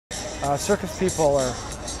Circus people are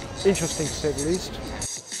interesting, to say the least.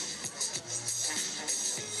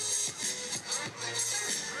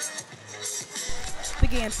 The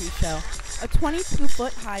Gantry Show. A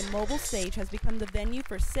 22-foot-high mobile stage has become the venue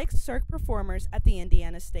for 6 Cirque performers at the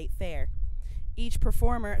Indiana State Fair. Each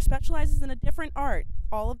performer specializes in a different art,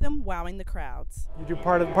 all of them wowing the crowds. You do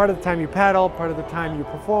part of the time you paddle, part of the time you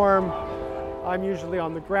perform. I'm usually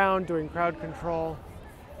on the ground doing crowd control.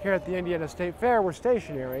 Here at the Indiana State Fair, we're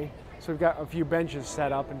stationary, so we've got a few benches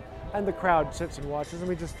set up, and the crowd sits and watches, and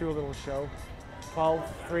we just do a little show, 12,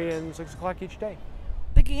 3, and 6 o'clock each day.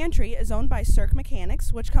 The Gantry is owned by Cirque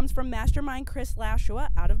Mechanics, which comes from mastermind Chris Lashua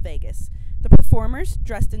out of Vegas. The performers,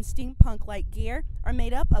 dressed in steampunk-like gear, are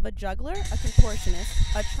made up of a juggler, a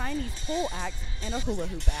contortionist, a Chinese pole act, and a hula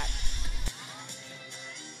hoop act.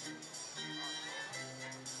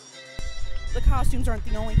 The costumes aren't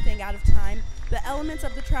the only thing out of time. The elements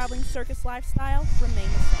of the traveling circus lifestyle remain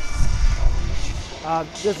the same.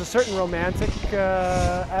 There's a certain romantic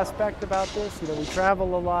aspect about this. You know, we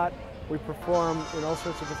travel a lot. We perform in all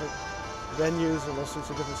sorts of different venues and all sorts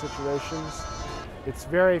of different situations. It's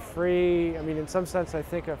very free. I mean, in some sense, I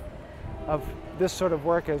think of this sort of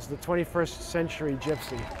work as the 21st century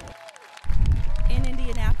gypsy. In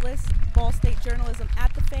Indianapolis, Ball State Journalism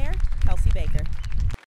at the fair, Kelsey Baker.